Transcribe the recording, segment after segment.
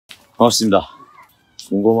반갑습니다.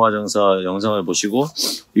 공고마 장사 영상을 보시고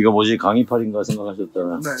이거 뭐지 강의팔인가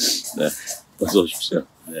생각하셨다면 네, 어서 오십시오.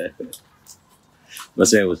 네,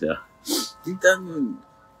 말씀해보세요. 일단은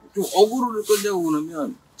좀 어그로를 끌려고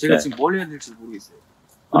그러면 제가 지금 뭘 해야 될지 모르겠어요.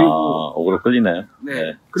 그리고 어그로 끌리나요?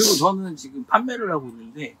 네. 그리고 저는 지금 판매를 하고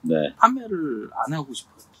있는데 판매를 안 하고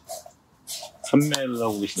싶어요. 판매를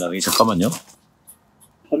하고 계시다니 잠깐만요.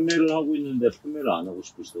 판매를 하고 있는데 판매를 안 하고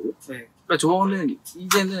싶으시다고요? 네. 그러니까 저는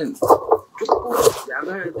이제는 조금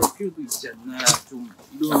야가야 될 필요도 있지 않나 좀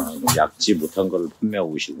이런 약지 못한 거를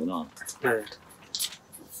판매하고 계시구나. 네.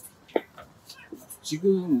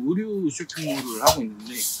 지금 의류 쇼핑몰을 하고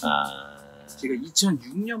있는데 제가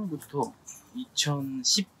 2006년부터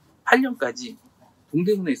 2018년까지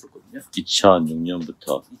동대문에 있었거든요.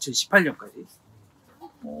 2006년부터 2018년까지.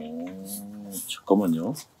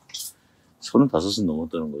 잠깐만요. 35은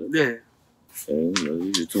넘었다는 거예요? 네. 여기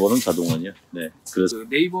유튜버는 자동원이요? 네. 그래서 그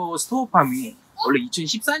네이버 스토어팜이 원래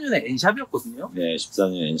 2014년에 N샵이었거든요. 네,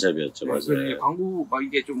 14년 N샵이었죠. 맞아요. 그래서 광고 막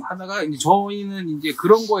이게 좀 하다가 이제 저희는 이제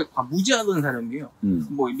그런 거에 무지하던 사람이에요.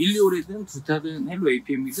 뭐 밀리오레든 두타든 헬로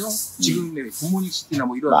APM이든 지금의 굿모닝 시티나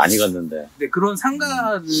뭐 이런 많이 갔는데. 네, 그런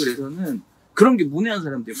상가들에서는 그런 게 문외한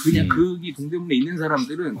사람들, 그냥 거기 동대문에 있는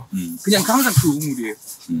사람들은 그냥 항상 그 우물이에요.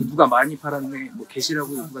 누가 많이 팔았네, 뭐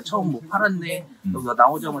개시라고 누가 처음 뭐 팔았네, 누가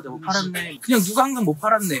나오자마자 뭐 팔았네, 그냥 누가 항상 뭐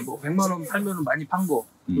팔았네, 뭐 100만 원 팔면은 많이 판 거.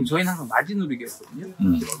 그럼 저희는 항상 마진누리기였거든요.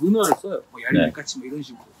 은어를 써요, 뭐 얄미같이 뭐 이런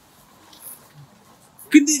식으로.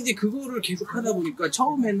 근데 이제 그거를 계속 하다 보니까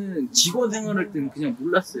처음에는 직원 생활할 때는 그냥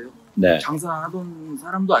몰랐어요. 네. 장사하던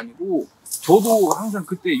사람도 아니고 저도 항상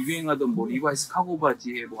그때 유행하던 뭐 리바이스 카고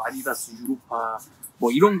바지에 뭐 아디다스 유로파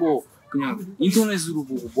뭐 이런 거 그냥 인터넷으로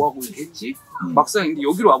보고 뭐 하고 이렇게 했지. 막상 이제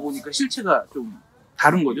여기로 와 보니까 실체가 좀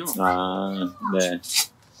다른 거죠. 네.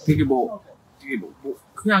 되게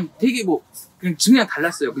그냥 그냥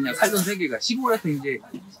달랐어요. 그냥 살던 세계가 시골에서 이제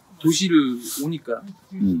도시를 오니까.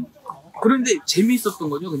 그런데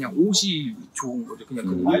재미있었던 거죠. 그냥 옷이 좋은 거죠. 그냥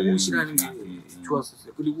그 옷이라는 게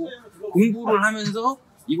좋았었어요. 그리고 공부를 하면서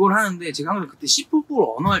이걸 하는데 제가 항상 그때 C++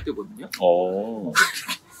 언어 할 때거든요.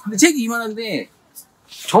 근데 책이 이만한데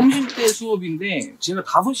점심 때 수업인데 제가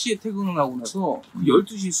 5시에 퇴근을 하고 나서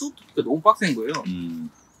 12시 수업 듣기가 너무 빡센 거예요.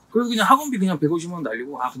 그래서 그냥 학원비 그냥 150만 원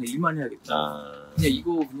날리고 그냥 일만 해야겠다. 그냥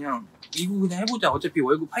이거 그냥 해보자. 어차피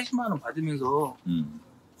월급 80만 원 받으면서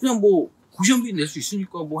그냥 뭐 고시원비 낼 수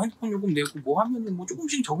있으니까 뭐 핸드폰 요금 내고 뭐 하면은 뭐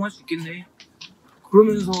조금씩 적응할 수 있겠네.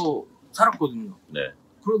 그러면서 살았거든요. 네.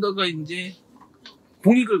 그러다가 이제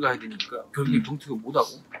공익을 가야 되니까 결국에 병특을 못하고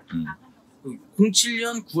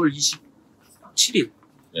 07년 9월 27일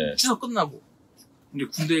추석 끝나고 이제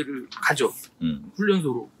군대를 가죠.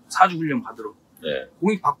 훈련소로 4주 훈련 받으러.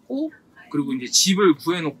 공익 받고 그리고 이제 집을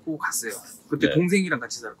구해놓고 갔어요. 그때 동생이랑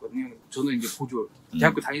같이 살았거든요. 저는 이제 고졸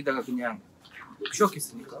대학교 다니다가 그냥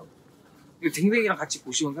휴학했으니까. 동생이랑 같이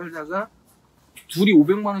고시원 살다가 둘이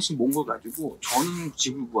 500만 원씩 모은 걸 가지고 저는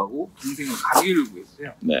집을 구하고 동생은 가게를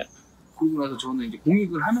구했어요. 네. 그러고 나서 저는 이제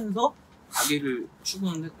공익을 하면서 가게를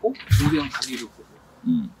출근을 했고 동생은 가게를 구고.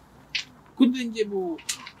 근데 이제 뭐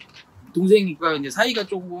동생이니까 이제 사이가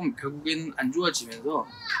조금 결국에는 안 좋아지면서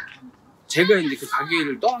제가 이제 그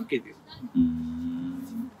가게를 떠안게 돼요.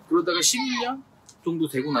 그러다가 11년 정도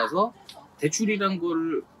되고 나서 대출이란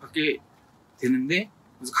거를 받게 되는데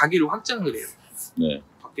그래서 가게를 확장을 해요. 네.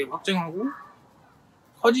 가게를 확장하고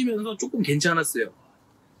커지면서 조금 괜찮았어요.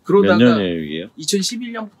 그러다가 몇 년이에요, 이게요?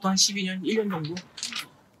 2011년부터 한 12년, 1년 정도?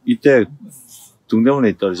 이때 동대문에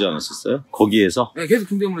있다 그러지 않았었어요? 거기에서? 네, 계속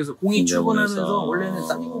동대문에서 공익 출근하면서 원래는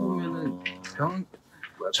따지고 보면은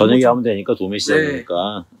저녁에 하면 되니까 도매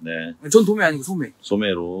시작이니까. 네. 전 도매 아니고 소매.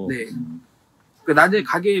 소매로. 네. 그러니까 낮에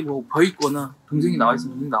가게에 뭐 벼 있거나 동생이 나와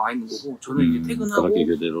있으면 동생이 나와 있는 거고 저는 이제 퇴근하고 가게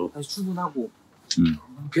그대로. 다시 출근하고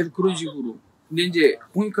계속 그런 식으로. 근데 이제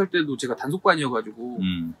공익할 때도 제가 단속반이어가지고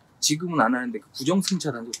지금은 안 하는데 그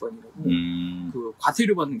부정승차 단속반이라고 그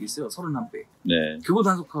과태료 받는 게 있어요. 31배. 네. 그거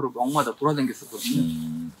단속하러 명마다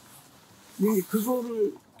돌아다녔었거든요. 근데 이제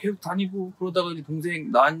그거를 계속 다니고 그러다가 이제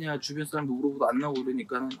동생 나왔냐 주변 사람도 물어보도 안 나오고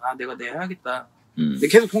그러니까는 내가 해야겠다. 근데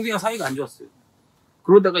계속 동생이랑 사이가 안 좋았어요.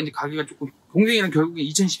 그러다가 이제 가게가 조금 동생이랑 결국에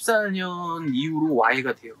 2014년 이후로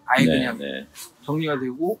와이가 돼요. 아예 그냥 정리가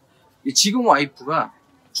되고 지금 와이프가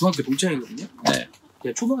중학교 동창이거든요.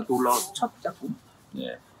 네. 초등학교 올라와서 첫 짝꿍.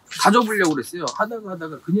 네. 가져보려고 그랬어요.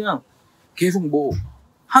 하다가 그냥 계속 뭐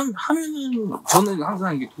하면은 저는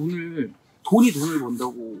항상 이게 돈이 돈을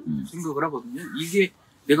번다고 생각을 하거든요. 이게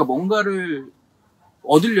내가 뭔가를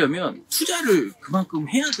얻으려면 투자를 그만큼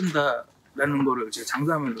해야 된다라는 거를 제가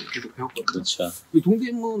장사하면서 계속 배웠거든요. 그렇죠.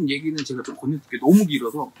 동대문 얘기는 제가 좀 건너뛰기 너무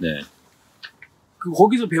길어서. 네.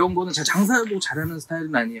 거기서 배운 거는 제가 장사도 잘하는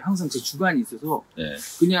스타일은 아니에요. 항상 제 주관이 있어서 네.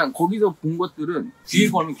 그냥 거기서 본 것들은 귀에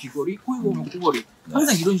걸면 귀걸이, 코에 걸면 코걸이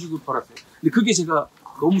항상 이런 식으로 팔았어요. 근데 그게 제가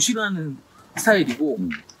너무 싫어하는 스타일이고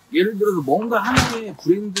예를 들어서 뭔가 하나의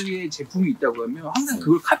브랜드의 제품이 있다고 하면 항상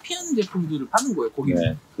그걸 카피하는 제품들을 파는 거예요. 거기서.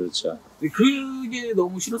 네, 그렇죠. 그게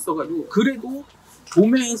너무 싫었어가지고 그래도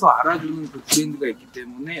도매에서 알아주는 그 브랜드가 있기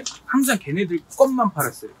때문에 항상 걔네들 것만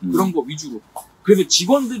팔았어요. 그런 거 위주로. 그래서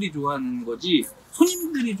직원들이 좋아하는 거지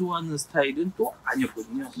손님들이 좋아하는 스타일은 또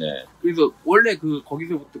아니었거든요. 네. 그래서 원래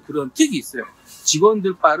거기서부터 그런 틱이 있어요.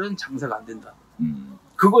 직원들 빨은 장사가 안 된다.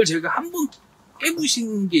 그걸 제가 한 번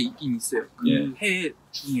깨부신 게 있긴 있어요. 그 해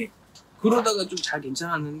중에. 그러다가 좀 잘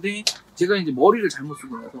괜찮았는데 제가 이제 머리를 잘못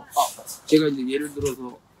쓰고 나서 제가 이제 예를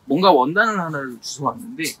들어서 뭔가 원단을 하나를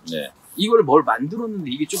주워왔는데 네. 이걸 뭘 만들었는데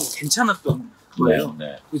이게 좀 괜찮았던 거예요.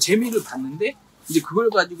 네. 그 재미를 봤는데 이제 그걸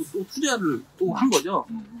가지고 또 투자를 또 한 거죠.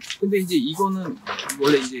 근데 이제 이거는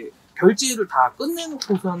원래 이제 결제를 다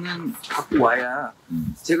끝내놓고서는 갖고 와야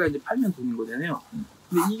제가 이제 팔면 돈인 거잖아요.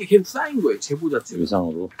 근데 이게 계속 쌓인 거예요. 제보 자체가.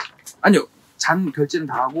 외상으로? 아니요. 잔 결제는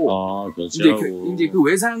다 하고 이제 그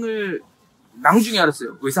외상을 나중에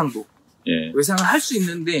알았어요. 외상도. 예. 외상을 할 수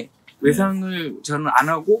있는데 외상을 저는 안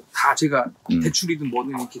하고 다 제가 대출이든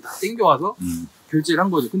뭐든 이렇게 다 땡겨와서 결제를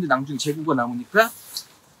한 거죠. 근데 나중에 재고가 남으니까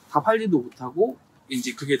다 팔지도 못하고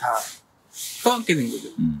이제 그게 다 떠안게 된 거죠.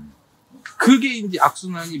 그게 이제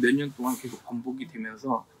악순환이 몇 년 동안 계속 반복이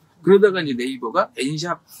되면서 그러다가 이제 네이버가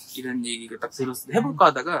N샵이라는 얘기가 딱 들었을 때 해볼까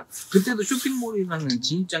하다가 그때도 쇼핑몰이라는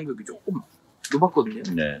진입장벽이 조금 높았거든요.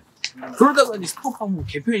 네. 그러다가 이제 스톱하고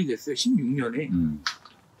개편이 됐어요. 16년에.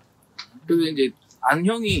 그래서 이제 안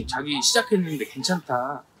형이 자기 시작했는데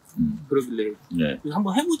괜찮다 그러길래 그래서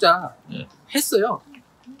한번 해보자 했어요.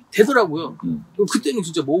 되더라고요. 그때는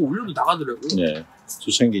진짜 뭐 올려도 나가더라고요. 네.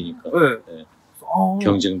 초창기니까. 네.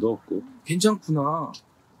 경쟁도 없고. 괜찮구나.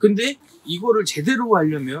 근데 이거를 제대로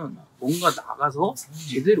하려면 뭔가 나가서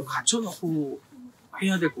제대로 갖춰놓고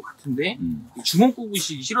해야 될 것 같은데 주먹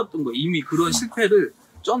굽으시기 싫었던 거 이미 그런 실패를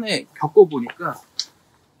전에 겪어보니까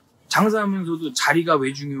장사하면서도 자리가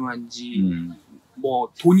왜 중요한지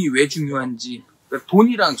뭐 돈이 왜 중요한지 그러니까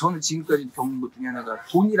돈이랑 저는 지금까지 겪은 것 중에 하나가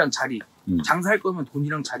돈이랑 자리 장사할 거면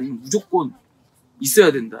돈이랑 자리는 무조건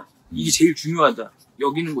있어야 된다. 이게 제일 중요하다.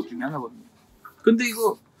 여기는 것 중에 하나거든요. 근데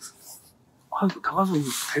이거 나가서 이거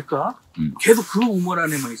될까? 계속 그 우물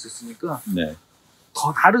안에만 있었으니까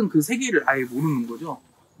더 다른 그 세계를 아예 모르는 거죠.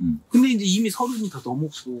 근데 이제 이미 30이 다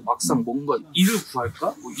넘었고 막상 뭔가 일을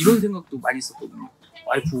구할까? 뭐 이런 생각도 많이 했었거든요.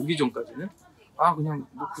 와이프 오기 전까지는 그냥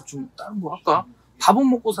놓고 좀 다른 거 할까? 밥은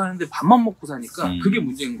먹고 사는데 밥만 먹고 사니까 그게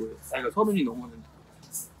문제인 거예요. 나이가 30이 넘었는데.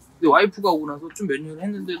 근데 와이프가 오고 나서 좀 몇 년을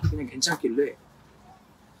했는데도 그냥 괜찮길래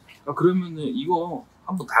그러면은 이거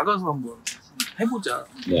한번 나가서 한번 해보자.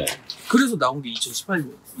 네. 그래서 나온 게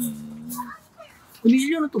 2018년. 근데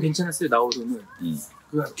 1년은 또 괜찮았어요. 나오서는.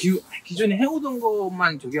 기존에 해오던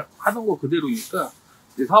것만 하던 거 그대로니까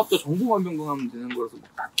이제 사업자 정보만 변경하면 되는 거라서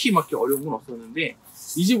딱히 막 어려운 건 없었는데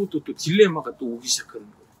이제부터 또 딜레마가 또 오기 시작하는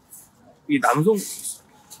거예요. 이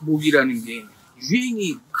남성복이라는 게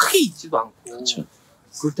유행이 크게 있지도 않고 그쵸.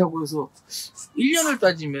 그렇다고 해서 1년을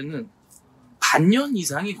따지면은 반년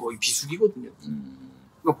이상이 거의 비수기거든요.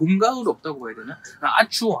 그러니까 봄, 가을 없다고 봐야 되나?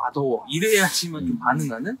 추워, 더워 이래야지만 좀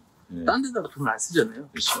반응하는 딴 데다가 돈을 안 쓰잖아요.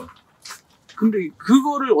 그렇죠. 근데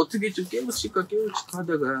그거를 어떻게 좀 깨우칠까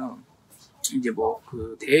하다가 이제 뭐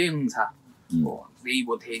그 대행사 뭐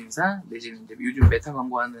네이버 대행사 내지는 이제 요즘 메타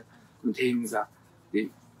광고하는 그런 대행사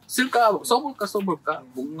써볼까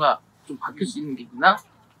뭔가 좀 바뀔 수 있는 게 있나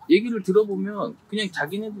얘기를 들어보면 그냥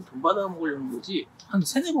자기네들 돈 받아 먹으려는 거지 한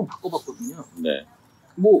 3-4번 바꿔봤거든요. 네.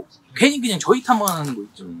 뭐 괜히 그냥 저희 탐험하는 거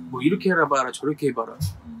있죠. 뭐 이렇게 해봐라 저렇게 해봐라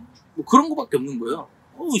뭐 그런 거밖에 없는 거예요.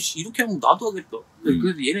 이렇게 하면 나도 하겠다.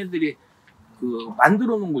 그래서 얘네들이 그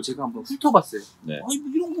만들어 놓은 걸 제가 한번 훑어봤어요. 네.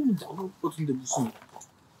 이런 거면 나도 할 것 같은데 무슨.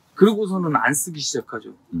 그러고서는 안 쓰기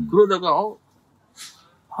시작하죠. 그러다가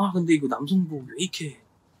근데 이거 남성복 왜 이렇게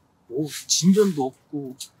뭐 진전도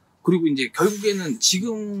없고 그리고 이제 결국에는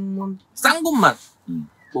지금은 싼 것만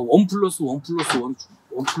뭐 1+1+1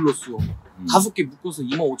 5개 묶어서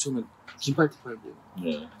 25,000원 긴팔티 팔고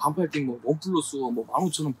반팔티 뭐 1+1 뭐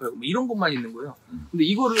 15,000원 팔고 뭐 이런 것만 있는 거예요. 근데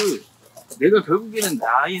이거를 내가 결국에는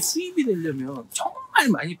나의 수입이 되려면 정말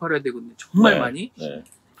많이 팔아야 되거든요. 정말 많이.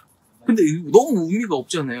 근데 너무 의미가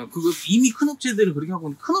없잖아요. 그거 이미 큰 업체들이 그렇게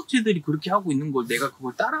하고 큰 업체들이 그렇게 하고 있는 걸 내가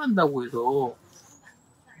그걸 따라한다고 해서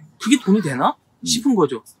그게 돈이 되나? 싶은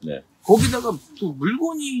거죠. 거기다가 또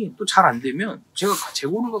물건이 또 잘 안 되면 제가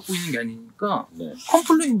재고를 갖고 있는 게 아니니까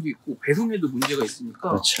컴플레인도 있고 배송에도 문제가 있으니까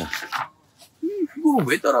그렇죠. 이걸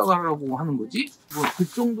왜 따라가라고 하는 거지? 뭐 그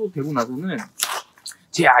정도 되고 나서는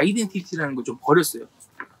제 아이덴티티라는 걸 좀 버렸어요.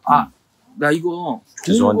 아, 나 이거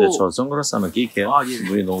죄송한데 저 선글라스 하나 끼게요. 아, 예.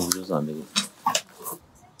 눈이 너무 부셔서 안 되고.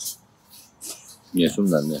 예, 좀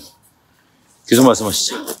낫네요. 계속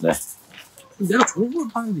말씀하시죠. 네. 내가 좋은 걸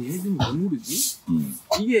파는데 얘네들은 왜 모르지?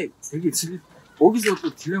 이게 되게 거기서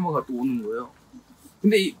또 딜레마가 또 오는 거예요.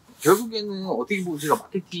 근데 결국에는 어떻게 보면 제가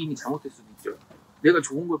마케팅이 잘못될 수도 있죠. 내가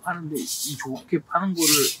좋은 걸 파는데 이 좋게 파는 거를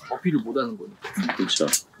어필을 못 하는 거니까. 그렇죠.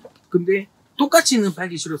 근데 똑같이는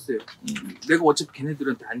팔기 싫었어요. 내가 어차피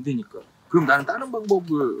걔네들한테 안 되니까. 그럼 나는 다른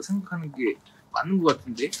방법을 생각하는 게 맞는 것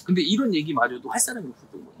같은데. 근데 이런 얘기마저도 할 사람이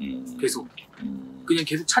없었던 거예요. 계속. 그냥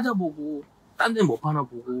계속 찾아보고, 딴 데는 뭐 파나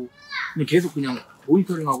보고, 그냥 계속 그냥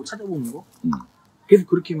모니터링하고 찾아보는 거. 계속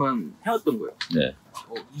그렇게만 해왔던 거예요. 네.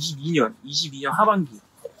 22년 하반기.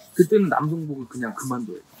 그때는 남성복을 그냥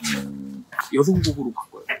그만둬요. 여성복으로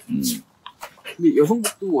바꿔요. 근데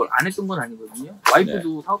여성복도 안 했던 건 아니거든요.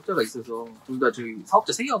 와이프도 네. 사업자가 있어서 둘 다 저희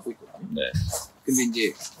사업자 3개 갖고 있거든요. 네. 근데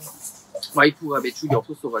이제 와이프가 매출이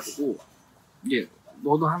없었어가지고 이제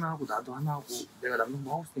너도 하나 하고 나도 하나 하고 내가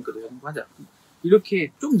남성복 하고 있으니까 너 여성복 하자.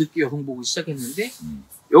 이렇게 좀 늦게 여성복을 시작했는데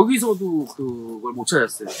여기서도 그걸 못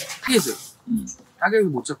찾았어요. 타겟을. 타겟을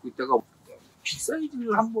못 찾고 있다가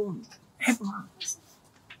빅사이즈를 한번 해봐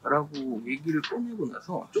라고 얘기를 꺼내고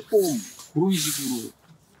나서 조금 그런 식으로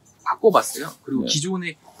바꿔봤어요. 그리고 네.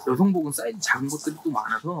 기존에 여성복은 사이즈 작은 것들이 또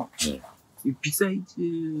많아서 네. 이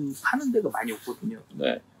빅사이즈 파는 데가 많이 없거든요.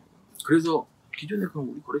 네. 그래서 기존에 그럼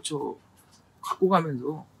우리 거래처 갖고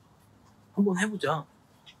가면서 한번 해보자.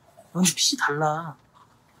 근데 핏이 달라.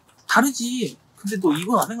 다르지. 근데 너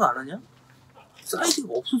이건 생각 안 하냐?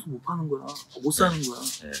 사이즈가 없어서 못 파는 거야. 못 사는 거야.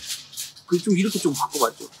 네. 그래서 좀 이렇게 좀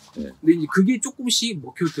바꿔봤죠. 네. 근데 이제 그게 조금씩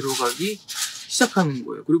먹혀 들어가기 시작하는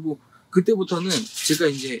거예요. 그리고 그때부터는 제가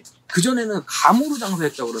이제 그전에는 감으로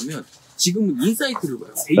장사했다 그러면 지금은 인사이트를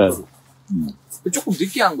봐요. 데이터로. 네. 조금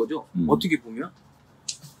늦게 한 거죠. 어떻게 보면.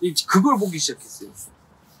 그걸 보기 시작했어요.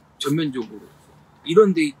 전면적으로.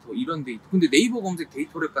 이런 데이터. 근데 네이버 검색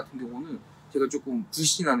데이터랩 같은 경우는 제가 조금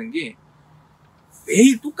불신하는 게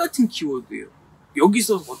매일 똑같은 키워드예요.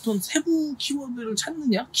 여기서 어떤 세부 키워드를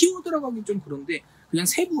찾느냐? 키워드라고 하기 좀 그런데 그냥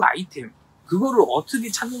세부 아이템. 그거를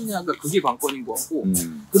어떻게 찾느냐가 그게 관건인 것 같고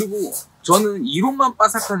그리고 저는 이론만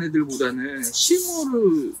빠삭한 애들보다는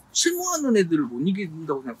실무하는 애들을 못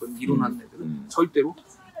이긴다고 생각하거든요. 이론하는 애들은 절대로.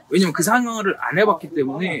 왜냐면 그 상황을 안 해봤기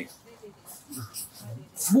때문에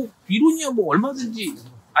뭐 이론이야 뭐 얼마든지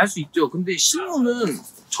알 수 있죠. 근데 실무는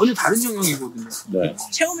전혀 다른 영역이거든요. 네.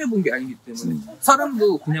 체험해본 게 아니기 때문에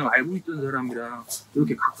사람도 그냥 알고 있던 사람이랑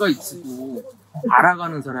이렇게 가까이 있고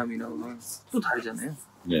알아가는 사람이랑 또 다르잖아요.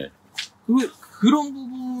 네. 그런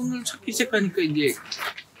부분을 찾기 시작하니까 이제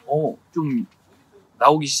좀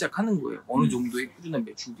나오기 시작하는 거예요. 어느 정도의 꾸준한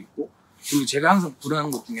매출도 있고 그리고 제가 항상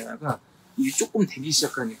불안한 것 중에 하나가 이게 조금 되기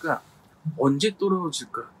시작하니까 언제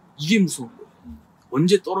떨어질까 이게 무서운 거예요.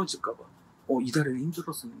 언제 떨어질까 봐 이달에는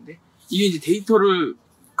힘들었었는데 이게 이제 데이터를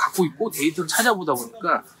갖고 있고 데이터를 찾아보다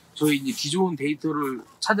보니까 저희 이제 기존 데이터를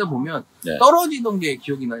찾아보면 네. 떨어지던 게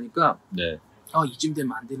기억이 나니까 네. 이쯤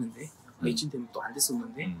되면 안 되는데 이쯤 되면 또 안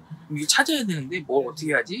됐었는데 이게 찾아야 되는데 뭘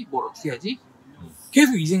어떻게 하지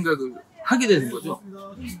계속 이 생각을 하게 되는 거죠.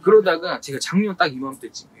 그러다가 제가 작년 딱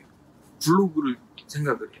이맘때쯤에 블로그를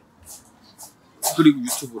생각을 해요. 그리고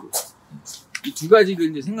유튜브를 이 두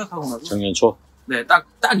가지를 이제 생각하고 나서 작년 초? 네, 딱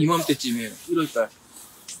이맘때쯤이에요. 1월달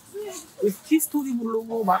티스토리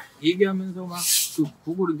블로그 막 얘기하면서 막 그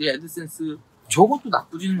구글 이제 애드센스 저것도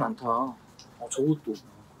나쁘지는 않다.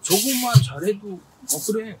 저것만 잘해도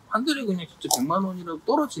그래 한 달에 그냥 진짜 100만 원이라도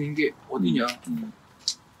떨어지는 게 어디냐.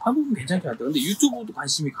 한국은 괜찮게 한다. 근데 유튜브도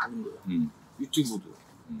관심이 가는 거예요.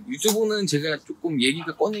 유튜브는 제가 조금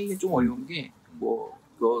얘기가 꺼내기가 좀 어려운 게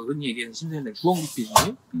그런 얘기는 심사위원회 주원국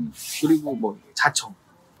비즈니스 그리고 뭐 자청.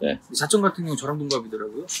 네. 자청 같은 경우는 저랑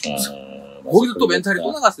동갑이더라고요. 거기서 또 멘탈이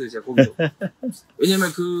또 나갔어요, 제가 거기서.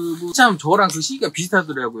 왜냐면 참 저랑 그 시기가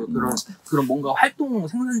비슷하더라고요. 그런 뭔가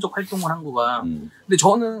생산적 활동을 한 거가. 근데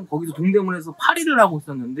저는 거기서 동대문에서 파리를 하고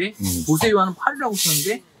있었는데, 보세요하는 파리를 하고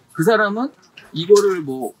있었는데, 그 사람은 이거를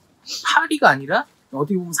파리가 아니라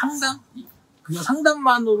어떻게 보면 그냥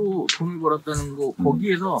상담만으로 돈을 벌었다는 거,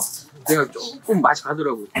 거기에서 내가 조금 맛이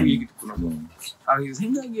가더라고요. 그 얘기 듣고 나서. 이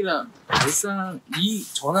생각이랑 발상, 이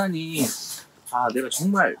전환이, 내가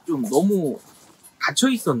정말 좀 너무 갇혀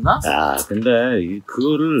있었나? 근데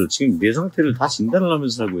그거를 지금 내 상태를 다 진단을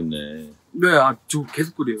하면서 살고 있네. 네, 저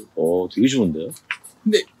계속 그래요. 되게 좋은데요?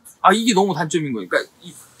 근데, 이게 너무 단점인 거예요. 그러니까,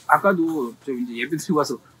 아까도 저 이제 예배 드리고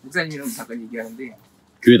와서 목사님이랑 잠깐 얘기하는데.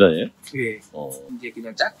 교회 다녀요? 네. 이제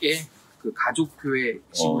그냥 작게. 그 가족교회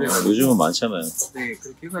식으로 요즘은 많잖아요. 네,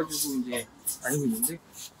 그렇게 해가지고 이제 다니고 있는데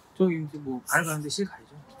저희 이제 뭐 반을 가는데 실 가야죠.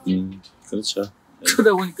 그렇죠. 네.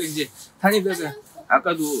 그러다 보니까 이제 다니다가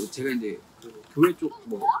아까도 제가 이제 그 교회 쪽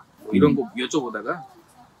뭐 이런 거 여쭤보다가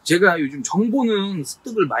제가 요즘 정보는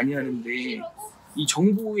습득을 많이 하는데 이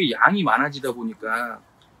정보의 양이 많아지다 보니까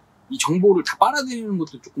이 정보를 다 빨아들이는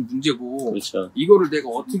것도 조금 문제고 그렇죠. 이거를 내가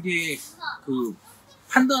어떻게 그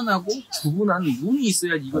판단하고 구분하는 눈이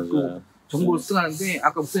있어야지 이것도 맞아요. 정보를 습득하는데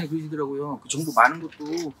아까 목사님 그러시더라고요. 그 정보 많은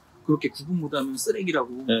것도 그렇게 구분 못하면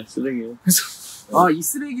쓰레기라고. 네, 쓰레기요. 그래서 이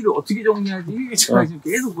쓰레기를 어떻게 정리하지? 제가 지금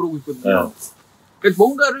계속 그러고 있거든요. 그러니까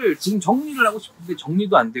뭔가를 지금 정리를 하고 싶은데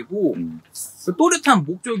정리도 안 되고 또렷한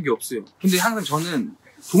목적이 없어요. 근데 항상 저는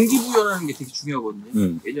동기부여라는 게 되게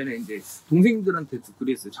중요하거든요. 예전에 이제 동생들한테도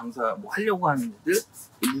그랬어요. 장사 뭐 하려고 하는 애들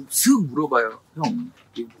슥 물어봐요. 형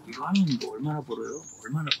이거 하면 뭐 얼마나 벌어요?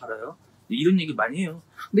 얼마나 팔아요? 이런 얘기 많이 해요.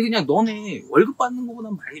 근데 그냥 너네 월급 받는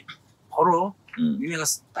것보다 많이 벌어. 니네가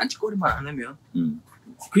딴짓거리만 안 하면.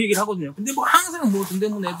 그 얘기를 하거든요. 근데 뭐 항상 뭐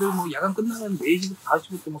동대문 애들 뭐 야간 끝나면 4시부터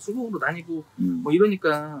 5시부터 뭐 술 먹으러 다니고 뭐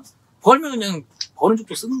이러니까 벌면 그냥 버는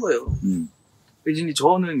쪽도 쓰는 거예요. 그래서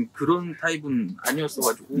저는 그런 타입은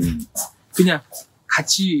아니었어가지고 그냥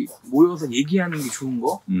같이 모여서 얘기하는 게 좋은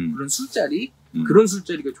거 그런 술자리 그런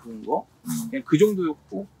술자리가 좋은 거 그냥 그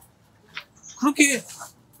정도였고 그렇게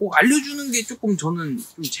뭐 알려주는 게 조금 저는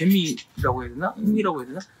좀 재미라고 해야 되나? 흥미라고 해야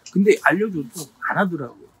되나? 근데 알려줘도 안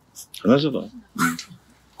하더라고요. 그래서도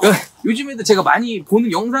요즘 애들 제가 많이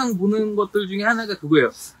보는 영상 보는 것들 중에 하나가 그거예요.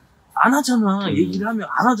 안 하잖아. 얘기를 하면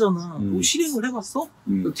안 하잖아. 뭐 실행을 해봤어?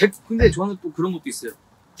 근데 저는 또 그런 것도 있어요.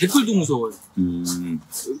 댓글도 무서워요.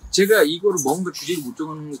 제가 이거를 뭔가 주제를 못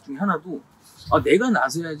정하는 것 중에 하나도 내가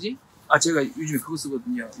나서야지. 제가 요즘에 그거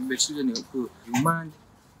쓰거든요. 며칠 전에 그 6만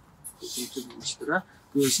유튜브 보시더라.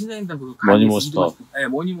 그 신사임당 그거 머니몬스터. 네,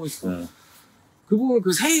 머니몬스터. 그분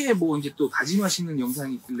그 새해에 뭐 이제 또 다짐하시는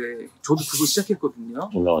영상이 있길래 저도 그거 시작했거든요.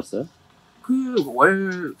 올라왔어요? 그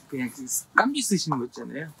월 그냥 그 깜지 쓰시는 거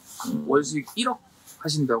있잖아요. 월 수익 1억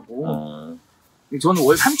하신다고. 저는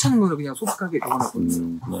월 3천원을 그냥 소박하게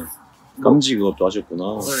적어놨거든요. 네. 깜지 그것도 하셨구나.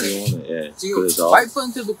 네. 예. 지금 그래서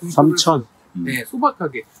와이프한테도 3천. 네,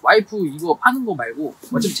 소박하게 와이프 이거 파는 거 말고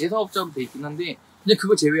어차피 제 사업자로 돼 있긴 한데 그냥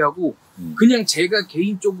그거 제외하고 그냥 제가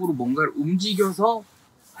개인적으로 뭔가를 움직여서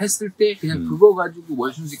했을 때 그냥 그거 가지고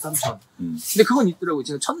월 순수익 3천. 근데 그건 있더라고요.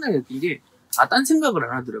 제가 첫날 느낀 게 딴 생각을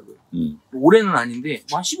안 하더라고요. 뭐 올해는 아닌데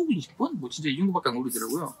뭐 한 15분, 20분? 뭐 진짜 이 정도밖에 안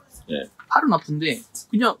걸리더라고요. 예. 팔은 아픈데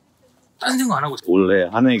그냥 딴 생각 안 하고 올해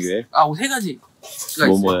한 해 계획? 세 가지가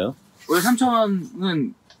뭐예요? 월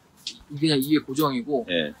 3천은 그냥 이게 고정이고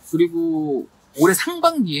예. 그리고 올해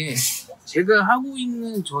상반기에 제가 하고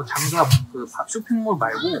있는 저 장사 그 쇼핑몰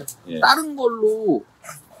말고 다른 걸로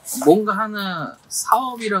뭔가 하나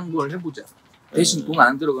사업이란 걸 해보자. 대신 돈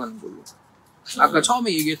안 들어가는 걸로. 아까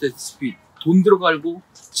처음에 얘기했다시피 돈 들어가고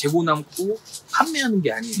재고 남고 판매하는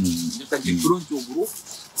게 아니에요. 일단 이제 그런 쪽으로.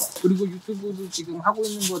 그리고 유튜브도 지금 하고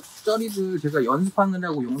있는 것 쩌리들 제가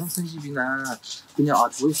연습하느라고 영상 편집이나 그냥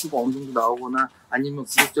조회수가 어느 정도 나오거나 아니면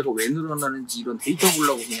구독자가 왜 늘어나는지 이런 데이터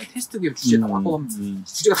보려고 그냥 테스트 겸 주제 다 바꿔가면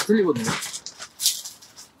주제가 다 틀리거든요.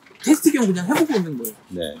 테스트 겸 그냥 해보고 있는 거예요.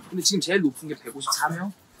 네. 근데 지금 제일 높은 게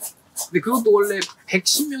 154명? 근데 그것도 원래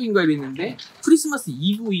 110명인가 이랬는데 크리스마스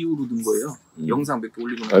이브 이후로 든 거예요. 영상 몇 개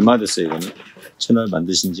올리고 나서. 얼마 됐어요 이거는? 채널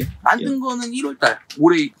만드신 지? 만든 거는 1월달.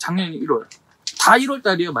 작년 1월. 다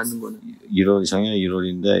 1월달이에요 만든 거는. 1월, 작년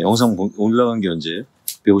 1월인데 영상 올라간 게 언제예요?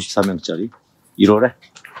 154명짜리? 1월에?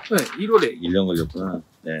 네, 1월에. 1년 걸렸구나.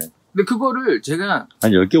 네. 근데 그거를 제가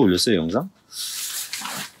한 10개 올렸어요 영상?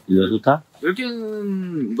 1년 다?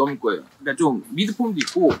 10개는 넘을 거예요. 그러니까 좀 미드폼도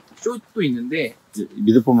있고 숏도 있는데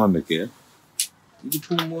미드폼만 몇 개예요?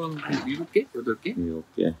 미드폼은 한 7개? 8개?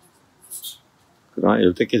 7개. 그럼 한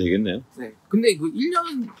 10개 되겠네요. 네. 근데 그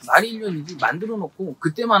 1년, 말이 1년이지 만들어 놓고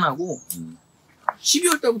그때만 하고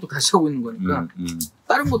 12월 달부터 다시 하고 있는 거니까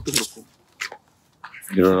다른 것도 그렇고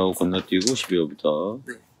 1월하고 건너뛰고 12월부터.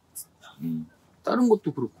 네. 다른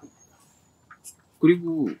것도 그렇고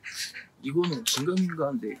그리고 이거는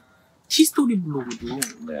긴가민가한데 티스토리 블로그도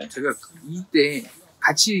제가 이때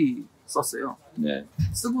같이 썼어요. 네.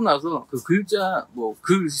 쓰고 나서 그 글자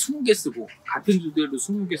글 20개 쓰고 같은 주제로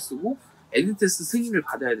 20개 쓰고 에디테스 승인을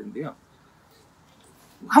받아야 된대요.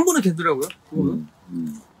 한 번은 되더라고요. 그거는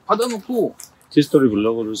받아놓고 티스토리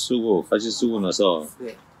블로그를 쓰고 같이 쓰고 나서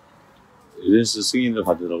네. 에디테스 승인을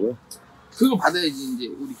받으라고요? 그걸 받아야지 이제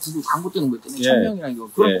우리 구글 광고 뜨는 거 있잖아요. 1000명이랑 이거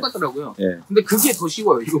그런 똑같더라고요. 근데 그게 더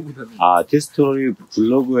쉬워요 이거보다는. 티스토리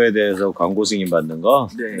블로그에 대해서 광고 승인 받는 거?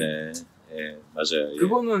 네. 네. 네, 맞아요.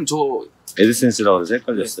 그거는 저 애드센스라고 해서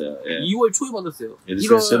헷갈렸어요. 네. 예. 2월 초에 받았어요.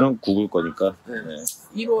 애드센스는 구글 거니까. 네. 네.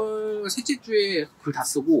 1월 셋째 주에 글 다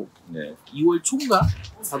쓰고 네. 2월 초인가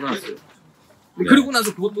받아놨어요. 네. 그리고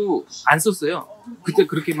나서 그것도 안 썼어요. 그때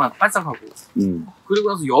그렇게만 빨싹하고. 그리고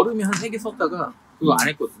나서 여름에 한 3개 썼다가 그거 안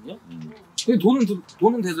했거든요. 근데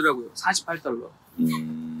돈은 되더라고요. 48달러.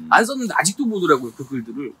 안 썼는데 아직도 보더라고요. 그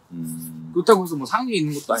글들을. 그렇다고 해서 뭐 상위에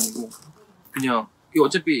있는 것도 아니고 그냥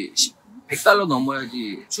어차피 100달러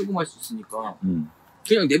넘어야지 출금할 수 있으니까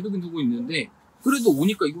그냥 내두긴 두고 있는데 그래도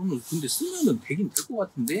오니까 이거는 근데 쓰면은 되긴 될 것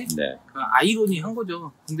같은데 네. 아이러니한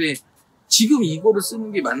거죠. 근데 지금 이거를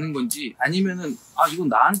쓰는 게 맞는 건지 아니면은 이건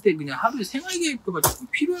나한테 그냥 하루에 생활계획표가 조금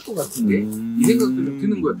필요할 것 같은데 이 생각이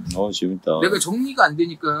드는 거예요. 재밌다. 내가 정리가 안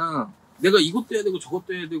되니까 내가 이것도 해야 되고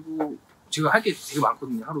저것도 해야 되고 제가 할 게 되게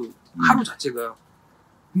많거든요. 하루 자체가.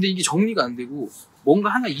 근데 이게 정리가 안 되고 뭔가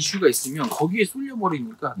하나 이슈가 있으면 거기에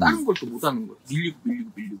쏠려버리니까 다른 걸 또 못하는 거예요. 밀리고.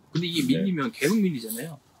 근데 이게 밀리면 계속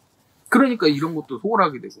밀리잖아요. 그러니까 이런 것도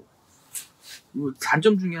소홀하게 되고.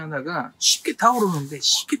 단점 중에 하나가 쉽게 타오르는데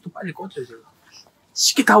쉽게 또 빨리 꺼져요. 제가.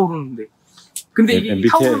 쉽게 타오르는데. 근데 이게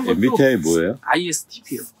타오르는 것도 MBTI 뭐예요?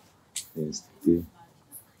 ISTP요. ISTP.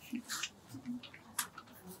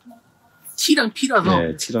 T랑 P라서.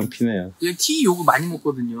 네, T랑 P네요. T 요거 많이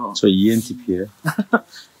먹거든요. 저 ENTP예요.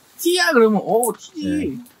 T야 그러면 T지.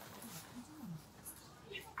 네.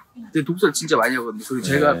 근데 독서를 진짜 많이 하거든요. 그리고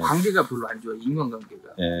제가 관계가 별로 안 좋아요.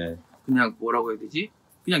 인간관계가. 네. 그냥 뭐라고 해야 되지?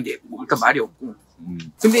 그냥 일단 말이 없고.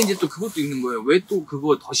 근데 이제 또 그것도 있는 거예요. 왜 또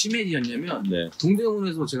그거 더 심해지셨냐면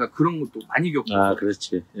동대문에서 제가 그런 것도 많이 겪고.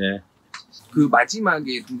 그렇지. 예. 그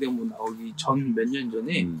마지막에 동대문 나오기 전 몇 년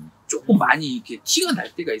전에 조금 많이 이렇게 티가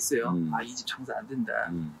날 때가 있어요. 이 집 장사 안 된다.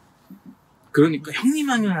 그러니까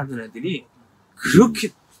형님하면 하던 애들이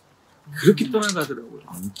그렇게 떠나가더라고요.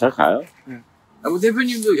 잘 가요. 네. 뭐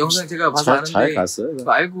대표님도 영상 제가 봐서 아는데 잘 갔어요.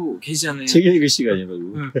 알고 계시잖아요. 책 읽을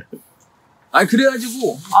시간이라고.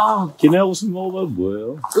 그래가지고 걔네하고 술 먹어봐면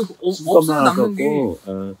뭐예요? 없어 남는 게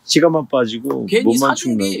시간만 빠지고 몸만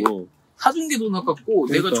축나고 사준 게 돈 아깝고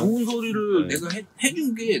그러니까. 내가 좋은 소리를 내가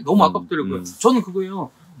해준 게 너무 아깝더라고요. 저는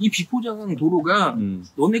그거예요. 이 비포장 도로가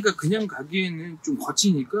너네가 그냥 가기에는 좀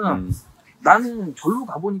거치니까 나는 절로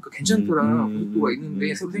가보니까 괜찮더라. 고속도로가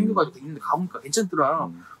있는데 새로 생겨가지고 있는데 가보니까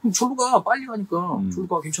괜찮더라. 그럼 절로 가. 빨리 가니까 절로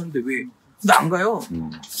가. 괜찮은데 왜? 근데 안 가요.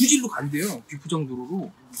 후질로 간대요. 비포장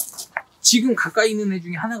도로로. 지금 가까이 있는 애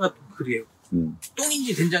중에 하나가 그래요.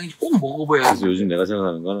 똥인지 된장인지 꼭 먹어봐야. 그래서 요즘 내가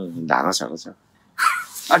생각하는 거는 나나 잘하자.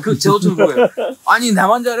 저도 그거예요. 아니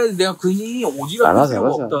나만 잘해도 내가 괜히 오지랖일 필요가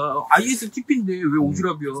없다. ISTP인데 왜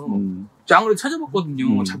오지랖이야? 제가 안 그래도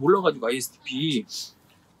찾아봤거든요. 잘 몰라가지고 ISTP.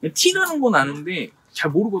 T라는 건 아는데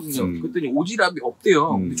잘 모르거든요. 그랬더니 오지랖이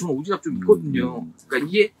없대요. 근데 저는 오지랖 좀 있거든요. 그러니까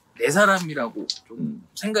이게 내 사람이라고 좀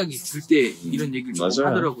생각이 들 때 이런 얘기를 좀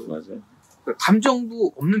하더라고요. 맞아요. 그러니까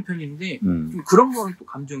감정도 없는 편인데 좀 그런 거는 또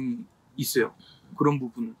감정이 있어요. 그런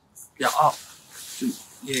부분은.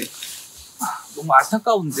 너무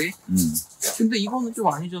안타까운데. 근데 이거는 좀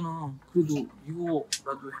아니잖아. 그래도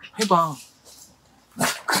이거라도 해봐.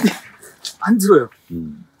 근데 안 들어요.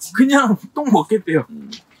 그냥 똥 먹겠대요.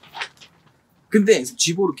 근데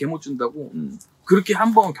집으로 개 못 준다고 그렇게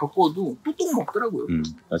한번 겪어도 또 똥 먹더라고요.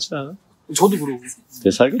 맞지 않아? 저도 그러고.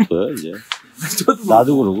 살겠어요 이제. 저도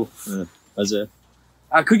나도 그러고. 네,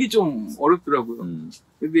 맞아요. 그게 좀 어렵더라고요.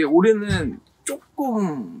 근데 올해는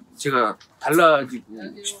조금 제가 달라지고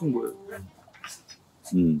싶은 거예요.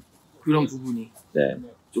 그런 부분이. 네.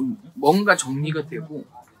 좀 뭔가 정리가 되고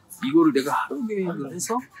이거를 내가 하루 계획을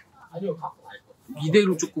해서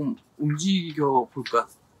이대로 조금 움직여 볼까.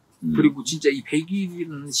 그리고 진짜 이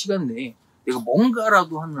 100일이라는 시간 내에 내가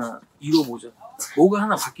뭔가라도 하나 이뤄보자. 뭐가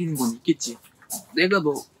하나 바뀌는 건 있겠지. 내가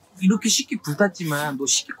너 이렇게 쉽게 불탔지만 너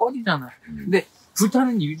쉽게 꺼지잖아. 근데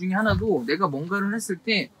불타는 이유 중에 하나도 내가 뭔가를 했을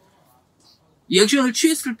때 리액션을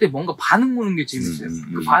취했을 때 뭔가 반응 오는 게 재밌어요.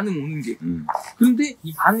 그 반응 오는 게. 그런데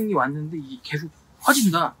이 반응이 왔는데 이게 계속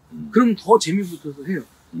커진다. 그럼 더 재미 붙어서 해요.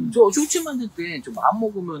 저 쇼츠 만들 때 저 마음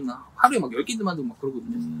먹으면 하루에 막 10개도 만들고 막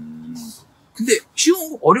그러거든요. 근데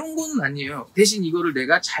어려운 거는 아니에요. 대신 이거를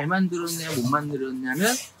내가 잘 만들었냐 못 만들었냐면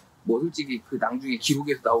뭐 솔직히 그 나중에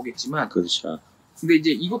기록에서 나오겠지만. 그렇죠. 근데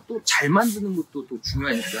이제 이것도 잘 만드는 것도 또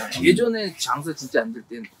중요하니까. 예전에 장사 진짜 안 될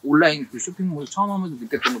땐 온라인 그 쇼핑몰 처음 하면서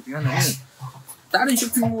느꼈던 것 중에 하나는 다른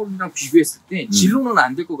쇼핑몰이랑 비교했을 때 진로는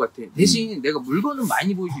안 될 것 같아. 대신 내가 물건을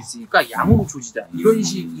많이 보일 수 있으니까 양으로 조지자.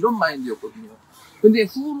 이런 마인드였거든요. 근데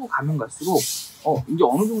후로 가면 갈수록 이제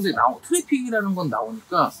어느 정도의 트래픽이라는 건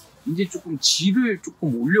나오니까 이제 조금 질을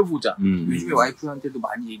조금 올려보자. 요즘에 와이프한테도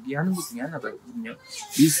많이 얘기하는 것 중에 하나가 있거든요.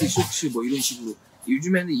 릴스, 쇼츠 뭐 이런 식으로.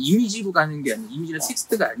 요즘에는 이미지로 가는 게 아니고 이미지나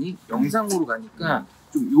텍스트가 아닌 영상으로 가니까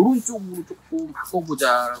좀 요런 쪽으로 조금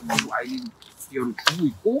바꿔보자라고 아이디어를 두고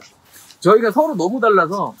있고, 저희가 서로 너무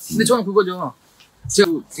달라서, 근데 저는 그거죠.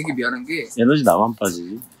 제가 되게 미안한 게 에너지 나만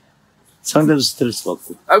빠지지. 상대도 스트레스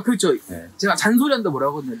받고. 아, 그렇죠. 네. 제가 잔소리한다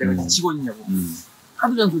뭐라고 하거든요. 내가 직원이냐고.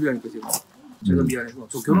 하도 잔소리하니까 제가 미안해서.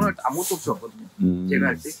 저 결혼할 때 아무것도 없이 왔거든요. 제가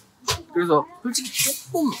할 때. 그래서 솔직히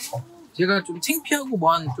조금 제가 좀 창피하고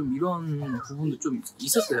뭐한 좀 이런 부분도 좀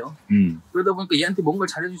있었어요. 그러다 보니까 얘한테 뭔가를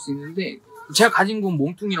잘해줄 수 있는데 제가 가진 건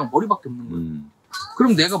몸뚱이랑 머리밖에 없는 거예요.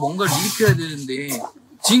 그럼 내가 뭔가를 일으켜야 되는데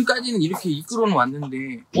지금까지는 이렇게 이끌어는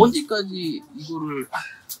왔는데 언제까지 이거를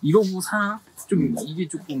이러고 사나? 좀 이게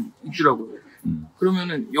조금 있더라고요.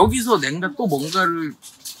 그러면은 여기서 내가 또 뭔가를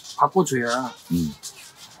바꿔줘야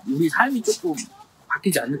우리 삶이 조금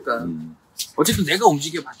바뀌지 않을까. 어쨌든 내가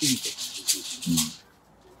움직여 바뀌니까.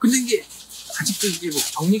 근데 이게 아직도 이게 뭐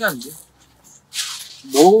정리가 안 돼.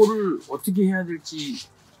 뭐를 어떻게 해야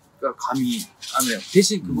될지가 감이 안 와요.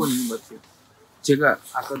 대신 그건 있는 것 같아요. 제가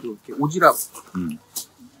아까도 이렇게 오지랖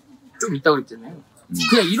좀 있다고 그랬잖아요.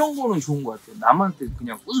 그냥 이런 거는 좋은 것 같아요. 남한테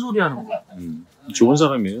그냥 꾼소리 하는 거. 좋은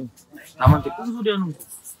사람이에요. 남한테 꾼소리 하는 거.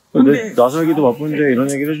 근데 나 살기도 바쁜데 이런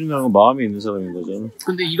얘기를 해준다는 건 마음이 있는 사람인 거죠.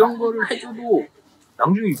 근데 이런 거를 해줘도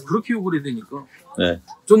나중에 그렇게 욕을 해야 되니까. 네.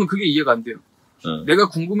 저는 그게 이해가 안 돼요. 내가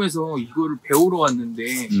궁금해서 이거를 배우러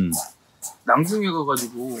왔는데 낭중에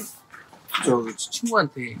가가지고 저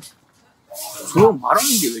친구한테 저 말하는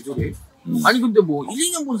게 왜 저래? 아니 근데 뭐 1,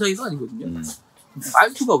 2년 본 사이도 아니거든요.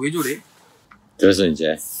 말투가 왜 저래? 그래서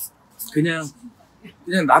이제 그냥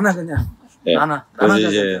나나 그냥 네. 나나 그래서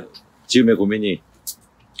이제 지금의 고민이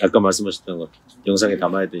아까 말씀하셨던 것 영상에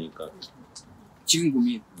담아야 되니까 지금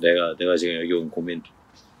고민 내가 지금 여기 온 고민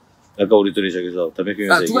아까 우리 둘이 저기서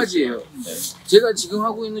담배피면서 두 가지예요. 네. 제가 지금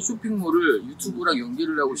하고 있는 쇼핑몰을 유튜브랑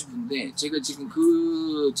연계를 하고 싶은데 제가 지금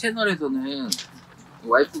그 채널에서는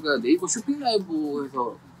와이프가 네이버 쇼핑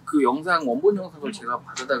라이브에서 그 영상 원본 영상을 제가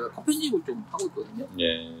받아다가 컷편집을 좀 하고 있거든요.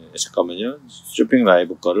 네, 잠깐만요. 쇼핑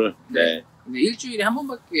라이브 거를 네. 근데 일주일에 한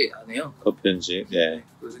번밖에 안 해요. 컷편집. 네.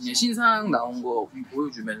 그래서 그냥 신상 나온 거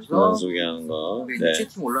보여주면서 소개하는 거. 네.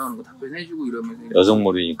 채팅 올라오는 거 답변해주고 이러면서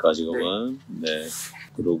여성몰이니까 지금은. 네.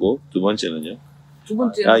 그리고 두 번째는요? 두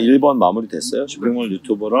번째는 1번 마무리 됐어요. 쇼핑몰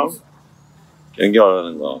유튜버랑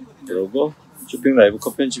연결하는 거. 그리고 쇼핑 라이브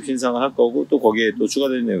컷편집 신상을 할 거고 또 거기에 또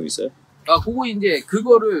추가되는 내용이 있어요? 그거 이제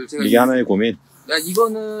그거를 제가 이게 하나의 고민.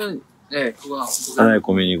 이거는 네 그거 하나의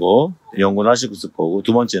고민이고 연구를 하시고 싶을 거고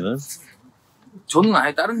두 번째는 저는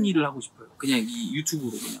아예 다른 일을 하고 싶어요. 그냥 이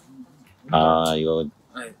유튜브로 그냥. 이거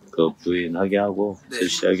네. 그 부인하게 하고 네.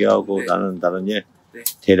 실시하게 하고 네. 나는 다른 일 네.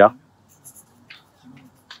 대략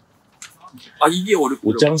이게 어렵더라고요.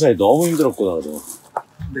 옷 장사에 너무 힘들었구나 나도.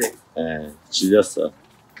 네. 네, 질렸어.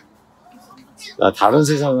 나 다른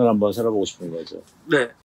세상을 한번 살아보고 싶은 거죠. 네.